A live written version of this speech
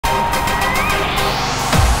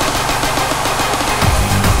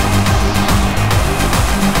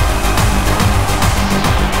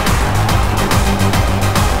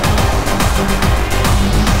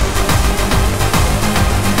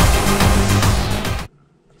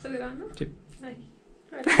grabando? Sí. Ay,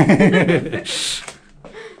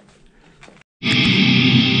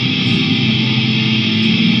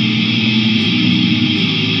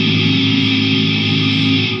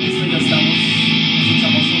 Listo, ya estamos. Nos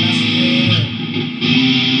echamos unas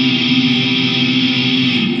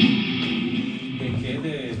 ¿de qué?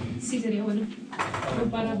 De... sí, sería bueno.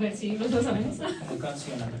 Como para ver si los dos sabemos. ¿Cómo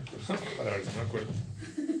canción? A ver. Para ver si me acuerdo.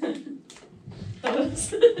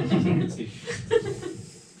 Todos. Sí.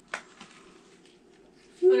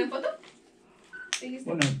 ¿Una foto?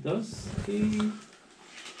 ¿Dijiste? 1, 2 y...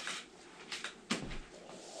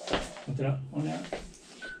 Otra, 1,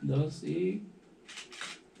 2 y...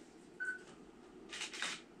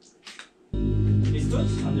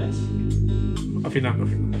 ¿Listos, Andrés? Afinando.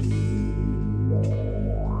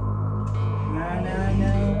 Na, na,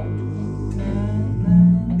 na.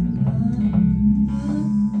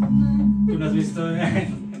 ¿Tú no has visto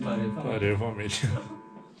en Padre de Familia? Padre de familia.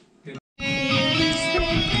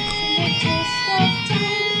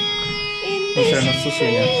 Mostrarnos tus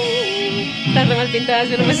uñas. Están re mal pintadas,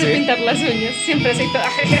 yo no me sé ¿Sí? pintar las uñas. Siempre soy toda.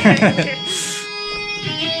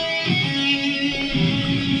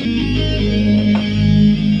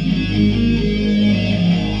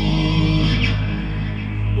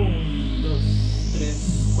 Un, dos,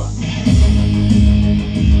 tres, cuatro.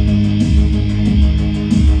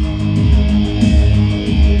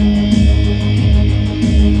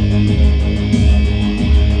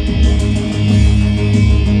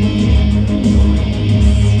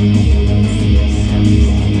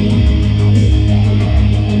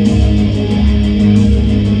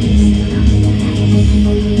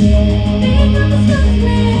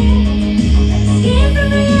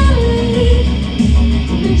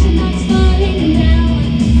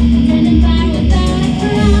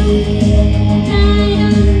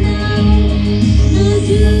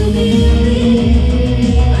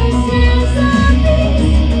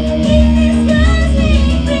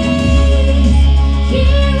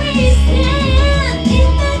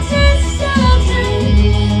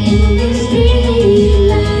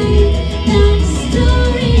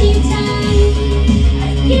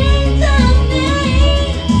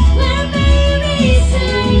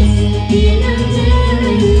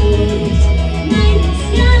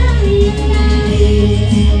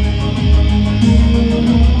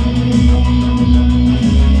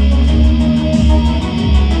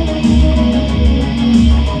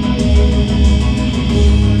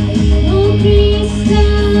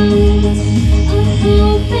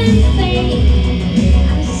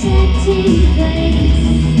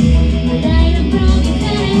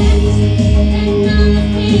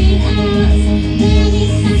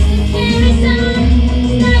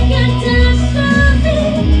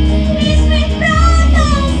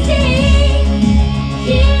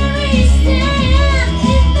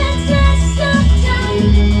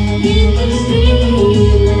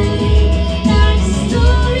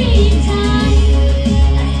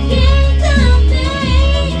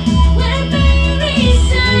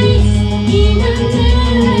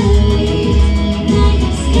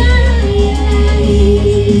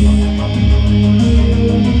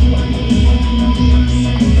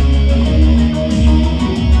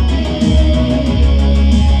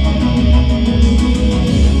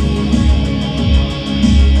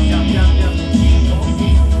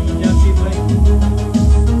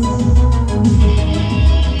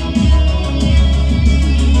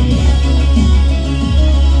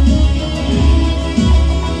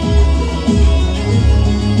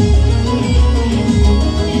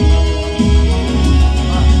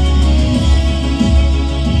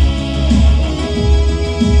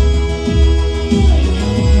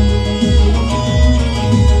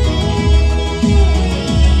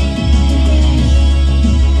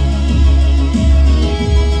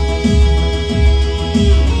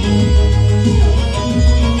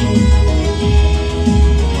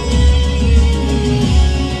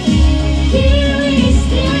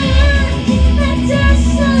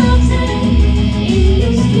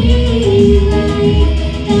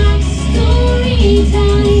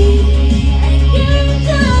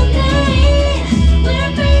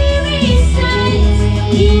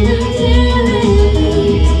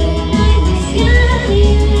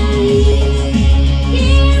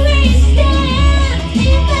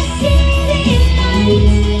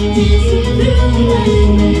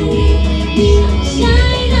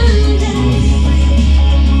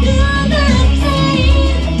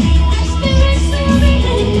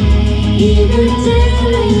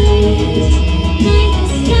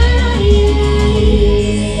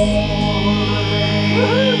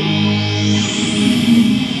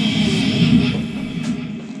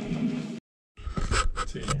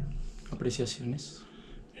 Sí. apreciaciones.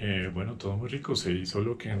 Bueno, todo muy rico. Se hizo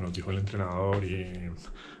lo que nos dijo el entrenador y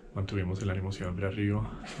mantuvimos el ánimo siempre arriba.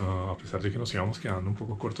 A pesar de que nos íbamos quedando un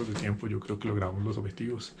poco cortos de tiempo, yo creo que logramos los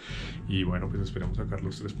objetivos. Y bueno, pues esperemos sacar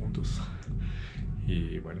los 3 puntos.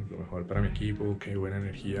 Y bueno, lo mejor para mi equipo, qué buena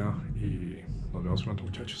energía y nos vemos pronto,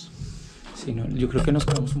 muchachos. Sí, no, yo creo que nos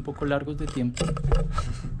quedamos un poco largos de tiempo.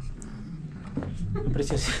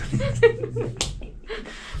 Apreciaciones.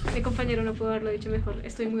 Mi compañero no pudo haberlo dicho mejor.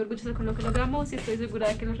 Estoy muy orgullosa con lo que logramos y estoy segura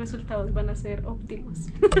de que los resultados van a ser óptimos.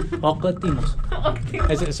 Óptimos.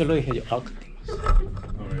 Eso lo dije yo, óptimos.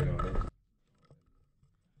 A ver, a ver.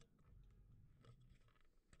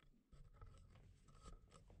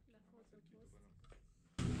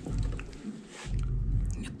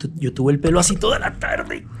 Yo tuve el pelo así toda la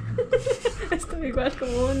tarde. Estoy igual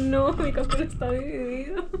como no, mi cabello está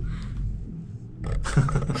dividido.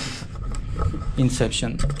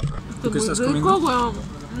 Inception. ¿Tú qué estás rico, comiendo? weón.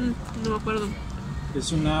 No me acuerdo.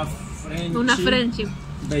 Es una Frenchie. Una Frenchie.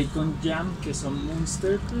 Bacon jam, que son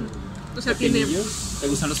Munster. O sea, tiene. Pepinillos. ¿Te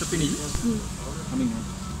gustan los pepinillos? A mí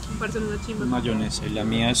no. Me parece una chimba. Mayonesa. Y la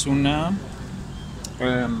mía es una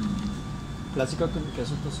clásica con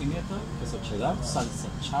queso tocineta, queso cheddar, salsa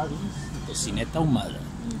charis y tocineta ahumada.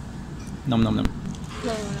 Nom nom nom.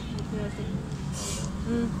 Claro,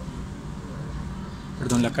 bueno,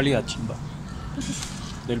 Perdón la calidad chimba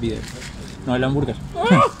del video. No, el hamburger.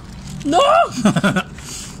 ¡No!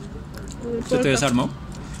 ¿Se te desarmó?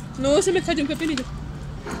 No, se me cayó un pepinillo.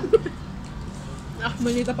 Ah,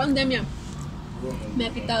 maldita pandemia. Me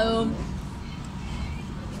ha quitado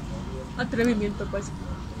atrevimiento, pues.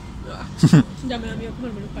 Ya me da miedo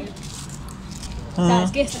comerme los palos.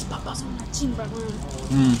 ¿Sabes qué? Estas papas son una chimba,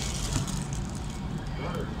 weón.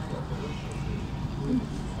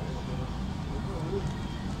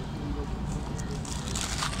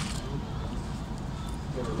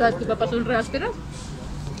 ¿Sabes qué papas son re ásperas?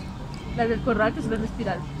 Las del corral, que son en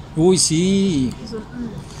espiral. Uy, sí. Son,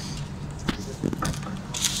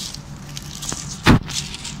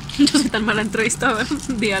 No soy tan mala entrevistadora,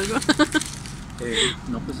 di algo.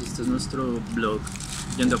 No, pues este es nuestro vlog.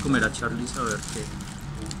 Yendo a comer a Charlie's a ver qué.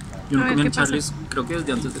 Yo no A ver, comí en ¿qué pasa? Charlie's, creo que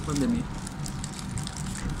desde antes de pandemia.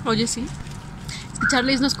 Oye, sí. Es que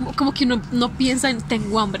Charlie's no es como que uno no piensa en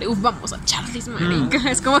tengo hambre, vamos a Charlie's, marica.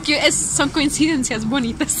 Es como que son coincidencias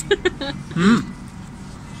bonitas.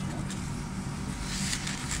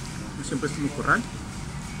 Siempre es como corral.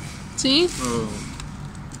 Sí. O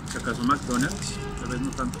si acaso McDonald's, tal vez no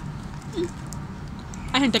tanto.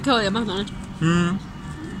 Hay gente que odia McDonald's.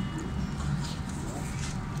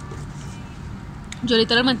 Yo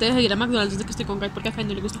literalmente dejé de ir a McDonald's desde que estoy con Guy porque a Kai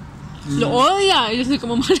no le gusta. Lo odia. Y yo soy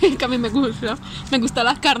como, marica, a mí me gusta. Me gusta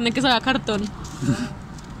la carne que sabe a cartón.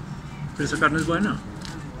 Pero esa carne es buena.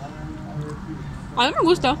 A mí me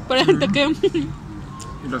gusta, pero hay gente que...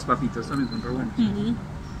 Y las papitas también son re buenas.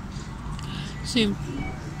 Sí.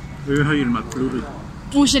 Debes ir al McFlurry.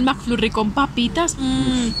 Uy, el McFlurry con papitas.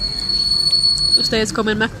 Ustedes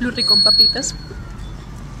comen McFlurry con papitas.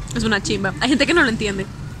 Es una chimba. Hay gente que no lo entiende.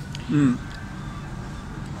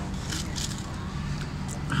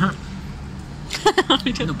 Ajá.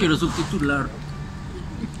 No quiero subtitular.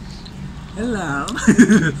 Hello.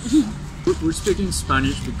 We're speaking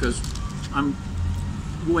Spanish because I'm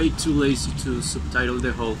way too lazy to subtitle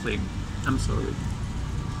the whole thing. I'm sorry.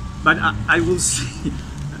 But I will see.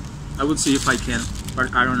 I will see if I can,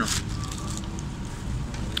 but I don't know.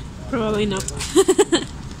 Probably not.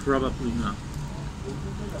 Probably not.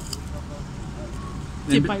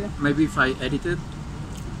 Sí, Maybe, paila. maybe if I edit it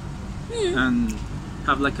and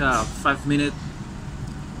have like a 5 minute,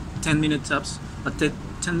 10 minute subs,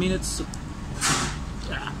 10 minutes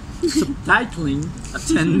subtitling a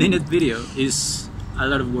 10-minute video is a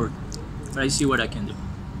lot of work, but I see what I can do.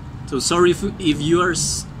 So sorry if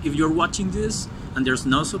you're watching this and there's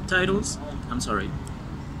no subtitles, I'm sorry,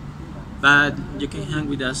 but you can hang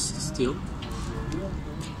with us still.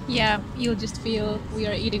 Yeah, you'll just feel we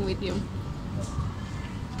are eating with you.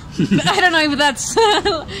 I don't know if that's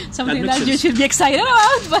something that you should be excited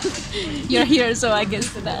about, but you're here, so I guess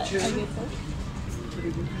that.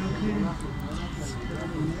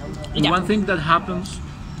 And one thing that happens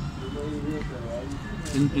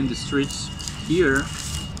in the streets here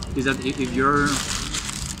is that if you're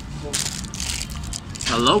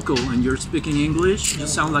a local and you're speaking English, you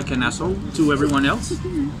sound like an asshole to everyone else.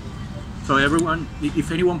 So everyone,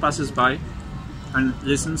 if anyone passes by and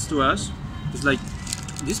listens to us, it's like,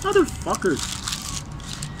 these motherfuckers,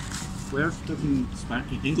 we're talking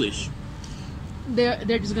Spanish, English.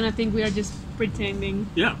 They're just gonna think we are just pretending,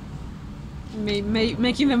 Yeah.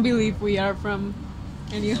 making them believe we are from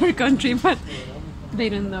any other country, but They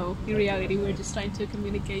don't know. In reality, we're just trying to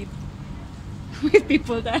communicate with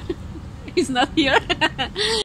people that is not here.